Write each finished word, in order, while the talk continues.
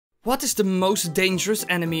What is the most dangerous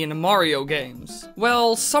enemy in the Mario games?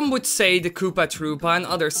 Well, some would say the Koopa Troopa and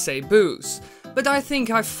others say Boos, but I think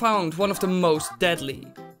I've found one of the most deadly,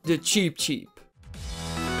 the Cheep.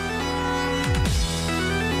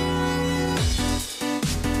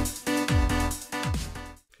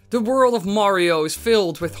 The world of Mario is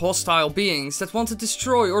filled with hostile beings that want to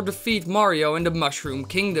destroy or defeat Mario in the Mushroom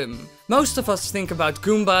Kingdom. Most of us think about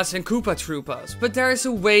Goombas and Koopa Troopas, but there is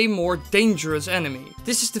a way more dangerous enemy.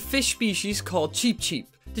 This is the fish species called cheep.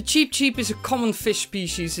 The cheep is a common fish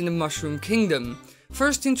species in the Mushroom Kingdom,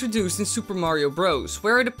 first introduced in Super Mario Bros,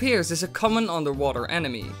 where it appears as a common underwater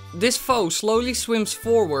enemy. This foe slowly swims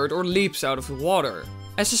forward or leaps out of the water.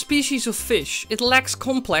 As a species of fish, it lacks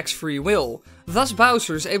complex free will, thus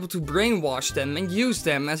Bowser is able to brainwash them and use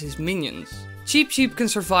them as his minions. Cheep can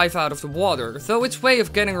survive out of the water, though its way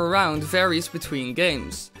of getting around varies between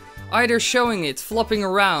games, either showing it flopping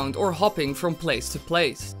around or hopping from place to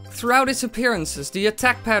place. Throughout its appearances, the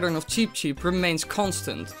attack pattern of Cheep remains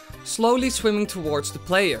constant, slowly swimming towards the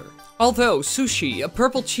player. Although Sushi, a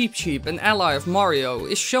purple cheep and ally of Mario,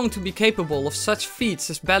 is shown to be capable of such feats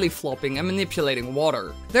as belly flopping and manipulating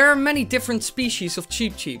water. There are many different species of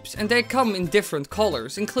cheeps and they come in different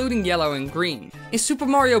colors, including yellow and green. In Super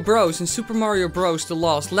Mario Bros. And Super Mario Bros. The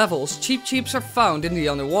Lost Levels, cheeps are found in the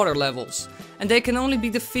underwater levels, and they can only be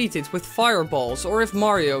defeated with fireballs or if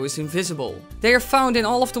Mario is invisible. They are found in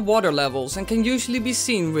all of the water levels and can usually be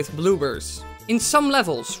seen with bloopers. In some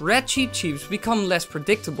levels, red cheeps become less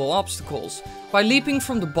predictable obstacles by leaping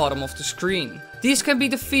from the bottom of the screen. These can be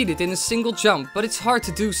defeated in a single jump, but it's hard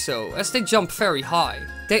to do so as they jump very high.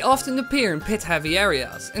 They often appear in pit-heavy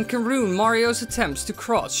areas and can ruin Mario's attempts to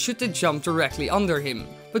cross should they jump directly under him.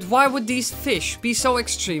 But why would these fish be so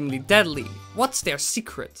extremely deadly? What's their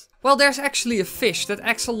secret? Well, there's actually a fish that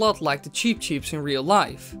acts a lot like the cheeps in real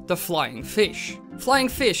life, the flying fish. Flying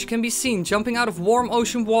fish can be seen jumping out of warm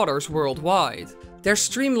ocean waters worldwide. Their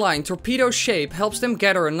streamlined torpedo shape helps them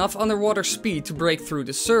gather enough underwater speed to break through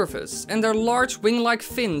the surface, and their large wing-like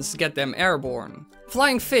fins get them airborne.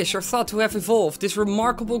 Flying fish are thought to have evolved this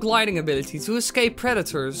remarkable gliding ability to escape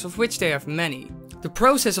predators, of which they have many. The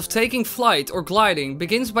process of taking flight or gliding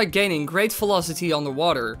begins by gaining great velocity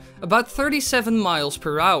underwater, about 37 miles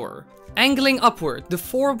per hour. Angling upward, the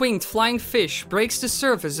four-winged flying fish breaks the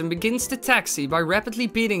surface and begins to taxi by rapidly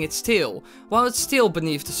beating its tail while it's still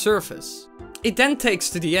beneath the surface. It then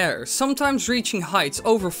takes to the air, sometimes reaching heights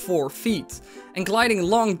over 4 feet and gliding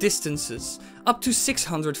long distances, up to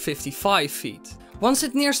 655 feet. Once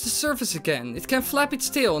it nears the surface again, it can flap its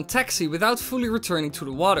tail and taxi without fully returning to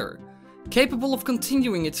the water, capable of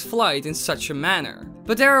continuing its flight in such a manner.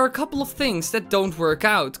 But there are a couple of things that don't work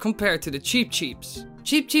out compared to the cheeps.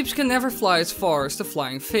 Cheeps can never fly as far as the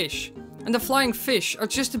flying fish, and the flying fish are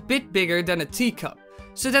just a bit bigger than a teacup,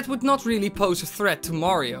 so that would not really pose a threat to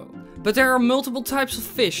Mario. But there are multiple types of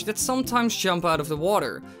fish that sometimes jump out of the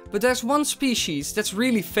water, but there's one species that's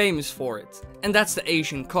really famous for it, and that's the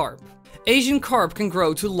Asian carp. Asian carp can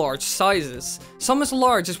grow to large sizes, some as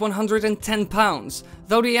large as 110 pounds,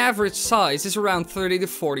 though the average size is around 30 to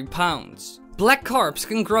 40 pounds. Black carps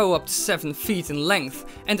can grow up to 7 feet in length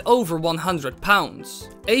and over 100 pounds.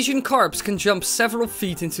 Asian carps can jump several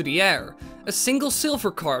feet into the air. A single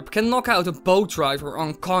silver carp can knock out a boat driver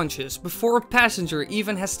unconscious before a passenger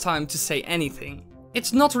even has time to say anything.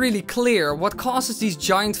 It's not really clear what causes these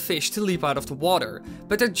giant fish to leap out of the water,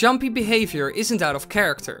 but their jumpy behavior isn't out of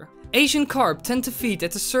character. Asian carp tend to feed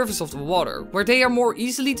at the surface of the water, where they are more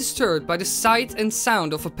easily disturbed by the sight and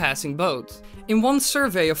sound of a passing boat. In one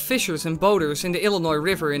survey of fishers and boaters in the Illinois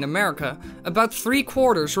River in America, about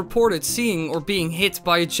 3/4 reported seeing or being hit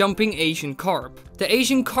by a jumping Asian carp. The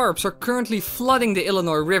Asian carps are currently flooding the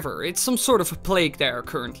Illinois River. It's some sort of a plague there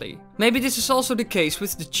currently. Maybe this is also the case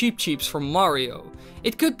with the cheeps from Mario.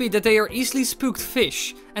 It could be that they are easily spooked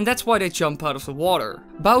fish, and that's why they jump out of the water.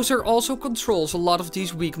 Bowser also controls a lot of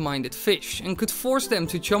these weak-minded fish, and could force them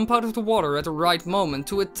to jump out of the water at the right moment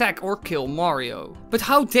to attack or kill Mario. But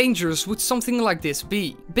how dangerous would something like this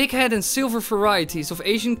be? Big head and silver varieties of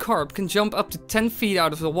Asian carp can jump up to 10 feet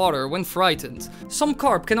out of the water when frightened. Some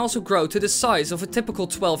carp can also grow to the size of a typical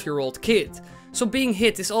 12-year-old kid, so being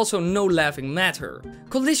hit is also no laughing matter.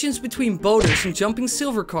 Collisions between boaters and jumping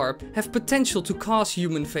silver carp have potential to cause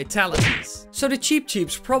human fatalities. So the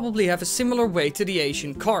cheeps probably have a similar weight to the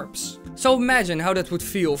Asian carps. So imagine how that would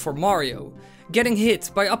feel for Mario, getting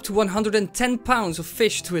hit by up to 110 pounds of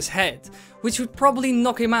fish to his head, which would probably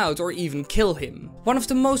knock him out or even kill him. One of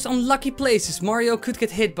the most unlucky places Mario could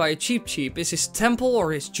get hit by a cheep is his temple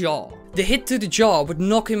or his jaw. The hit to the jaw would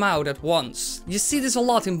knock him out at once. You see this a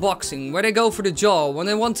lot in boxing, where they go for the jaw when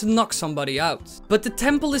they want to knock somebody out. But the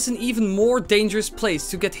temple is an even more dangerous place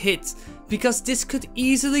to get hit, because this could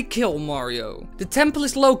easily kill Mario. The temple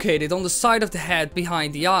is located on the side of the head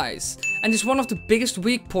behind the eyes, and is one of the biggest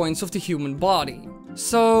weak points of the human body.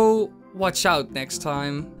 So, watch out next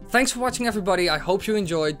time. Thanks for watching everybody, I hope you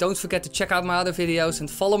enjoyed. Don't forget to check out my other videos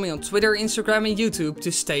and follow me on Twitter, Instagram and YouTube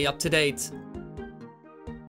to stay up to date.